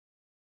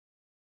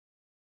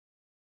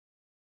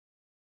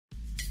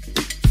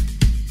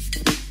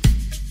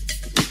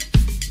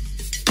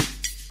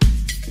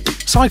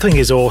Cycling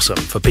is awesome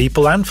for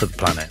people and for the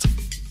planet.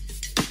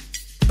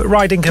 But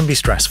riding can be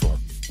stressful.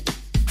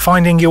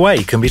 Finding your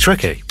way can be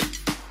tricky.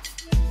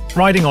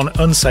 Riding on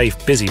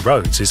unsafe, busy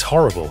roads is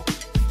horrible.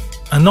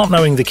 And not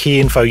knowing the key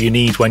info you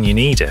need when you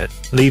need it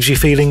leaves you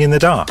feeling in the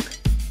dark.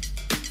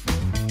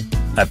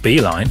 At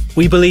Beeline,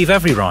 we believe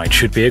every ride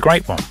should be a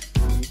great one.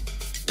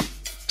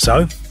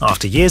 So,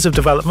 after years of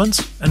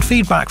development and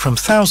feedback from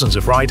thousands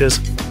of riders,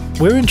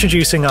 we're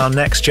introducing our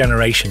next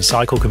generation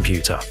cycle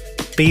computer,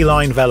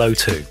 Beeline Velo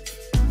 2.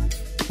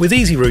 With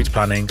easy route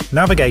planning,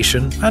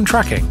 navigation and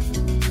tracking.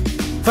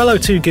 Velo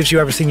 2 gives you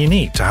everything you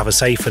need to have a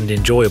safe and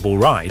enjoyable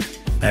ride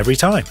every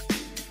time.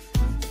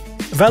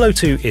 Velo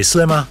 2 is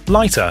slimmer,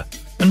 lighter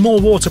and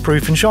more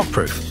waterproof and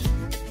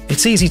shockproof.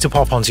 It's easy to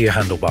pop onto your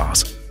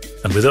handlebars,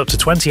 and with up to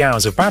 20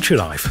 hours of battery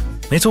life,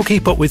 it'll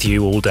keep up with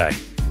you all day.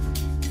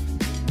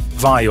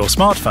 Via your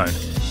smartphone,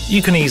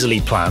 you can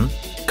easily plan,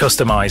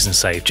 customize and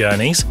save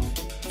journeys,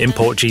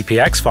 import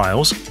GPX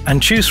files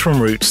and choose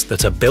from routes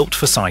that are built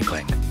for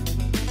cycling.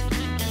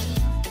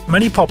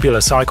 Many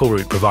popular cycle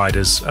route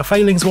providers are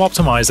failing to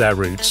optimize their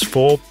routes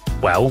for,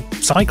 well,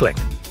 cycling.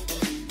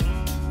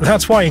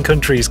 That's why in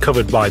countries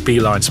covered by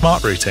Beeline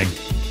Smart Routing,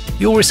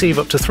 you'll receive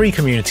up to 3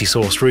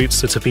 community-sourced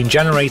routes that have been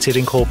generated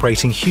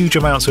incorporating huge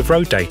amounts of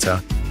road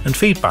data and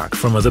feedback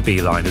from other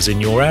Beeliners in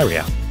your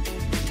area.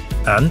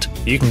 And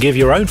you can give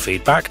your own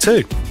feedback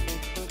too.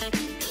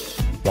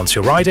 Once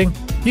you're riding,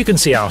 you can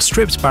see our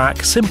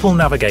stripped-back, simple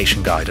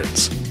navigation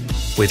guidance,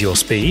 with your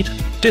speed,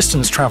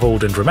 distance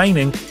travelled and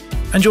remaining,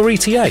 and your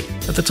ETA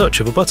at the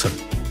touch of a button.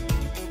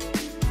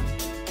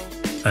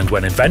 And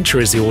when adventure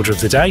is the order of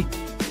the day,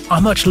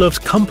 our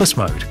much-loved compass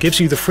mode gives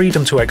you the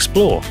freedom to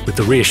explore with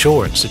the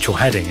reassurance that you're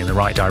heading in the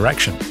right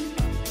direction.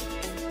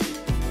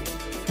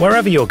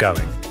 Wherever you're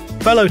going,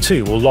 Velo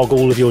 2 will log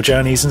all of your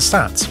journeys and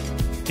stats.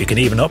 You can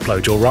even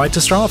upload your ride to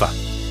Strava.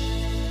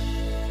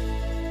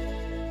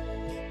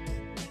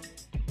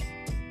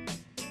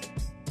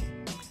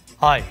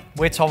 Hi,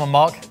 we're Tom and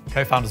Mark,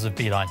 co-founders of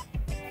Beeline.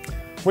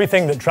 We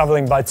think that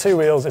travelling by 2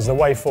 wheels is the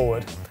way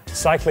forward.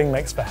 Cycling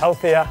makes for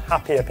healthier,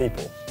 happier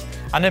people.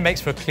 And it makes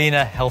for a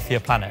cleaner, healthier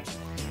planet.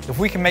 If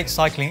we can make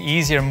cycling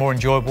easier and more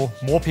enjoyable,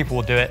 more people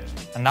will do it,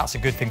 and that's a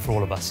good thing for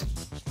all of us.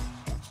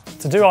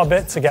 To do our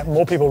bit to get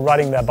more people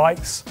riding their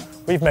bikes,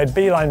 we've made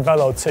Beeline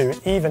Velo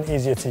 2 even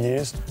easier to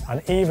use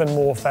and even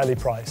more fairly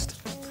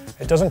priced.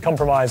 It doesn't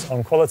compromise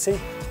on quality,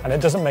 and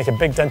it doesn't make a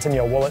big dent in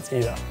your wallet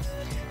either.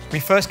 We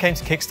first came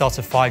to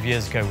Kickstarter 5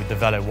 years ago with the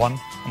Velo 1,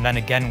 and then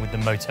again with the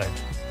Moto.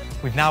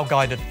 We've now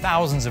guided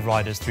thousands of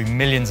riders through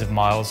millions of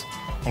miles,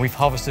 and we've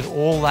harvested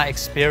all that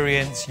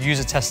experience,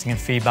 user testing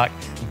and feedback,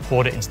 and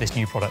poured it into this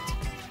new product.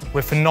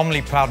 We're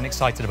phenomenally proud and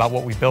excited about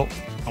what we built,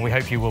 and we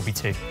hope you will be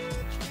too.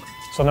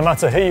 So no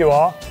matter who you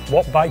are,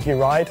 what bike you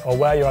ride, or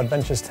where your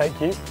adventures take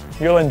you,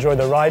 you'll enjoy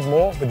the ride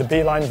more with the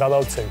Beeline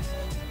Velo 2.